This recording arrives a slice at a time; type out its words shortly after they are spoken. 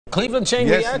Cleveland chain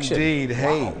Yes, reaction. indeed.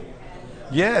 Hey,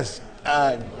 yes.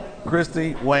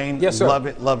 Christy, Wayne, Yes, sir. love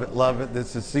it, love it, love it.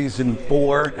 This is season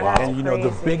 4, and you know the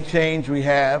big change we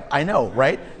have. I know,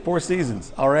 right? 4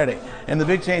 seasons already, and the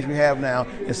big change we have now,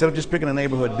 instead of just picking a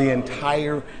neighborhood, the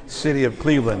entire city of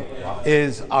Cleveland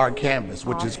is our canvas,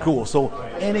 which is cool. So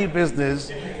any business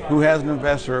who has an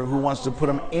investor who wants to put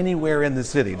them anywhere in the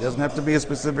city, doesn't have to be a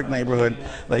specific neighborhood,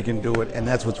 they can do it, and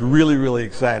that's what's really, really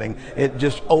exciting. It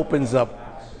just opens up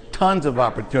tons of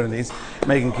opportunities.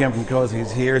 Megan Kim from Cozy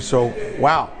is here, so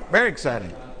wow, very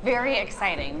exciting. Very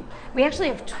exciting. We actually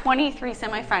have 23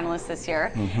 semi-finalists this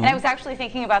year, and I was actually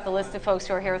thinking about the list of folks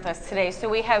who are here with us today. So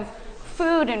we have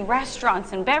food and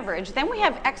restaurants and beverage. Then we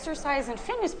have exercise and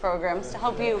fitness programs to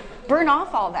help you burn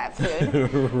off all that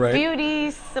food. Right.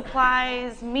 Beauty,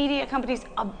 supplies, media companies,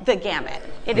 the gamut.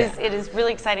 It is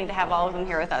really exciting to have all of them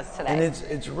here with us today. And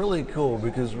it's really cool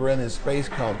because we're in this space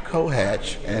called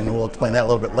Cohatch, and we'll explain that a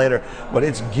little bit later, but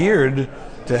it's geared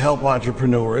to help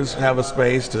entrepreneurs have a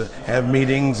space to have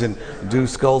meetings and do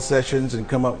skull sessions and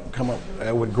come up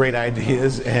with great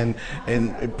ideas, and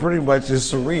it pretty much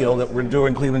is surreal that we're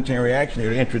doing Cleveland Chain Reaction here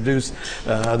to introduce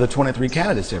the 23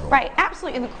 candidates everyone. Right,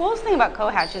 absolutely. And the coolest thing about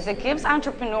Cohatch is it gives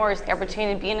entrepreneurs the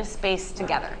opportunity to be in a space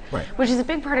together, right, which is a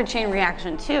big part of Chain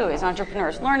Reaction too, is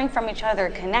entrepreneurs learning from each other,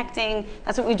 connecting.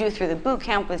 That's what we do through the boot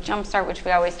camp with Jumpstart, which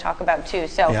we always talk about too.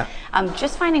 So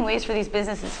just finding ways for these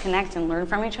businesses to connect and learn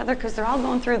from each other because they're all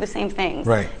going through the same things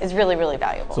is really, really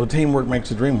valuable. So teamwork makes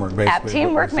the dream work, basically.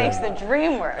 Teamwork makes the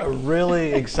dream work.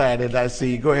 Really excited. I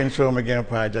see, go ahead and show them again,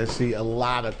 Podge. I see a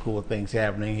lot of cool things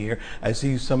happening here. I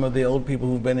see some of the old people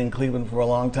who've been in Cleveland for a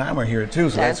long time are here too.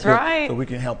 So that's good. Right. So we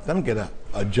can help them get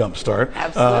a jump start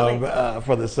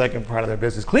for the second part of their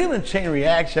business. Cleveland Chain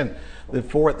Reaction, the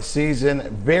 4th season.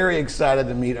 Very excited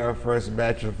to meet our first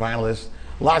batch of finalists.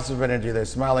 Lots of energy. They're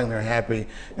smiling, they're happy,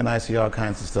 and I see all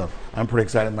kinds of stuff. I'm pretty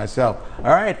excited myself.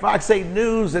 All right, Fox 8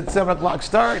 News at 7 o'clock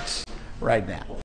starts right now.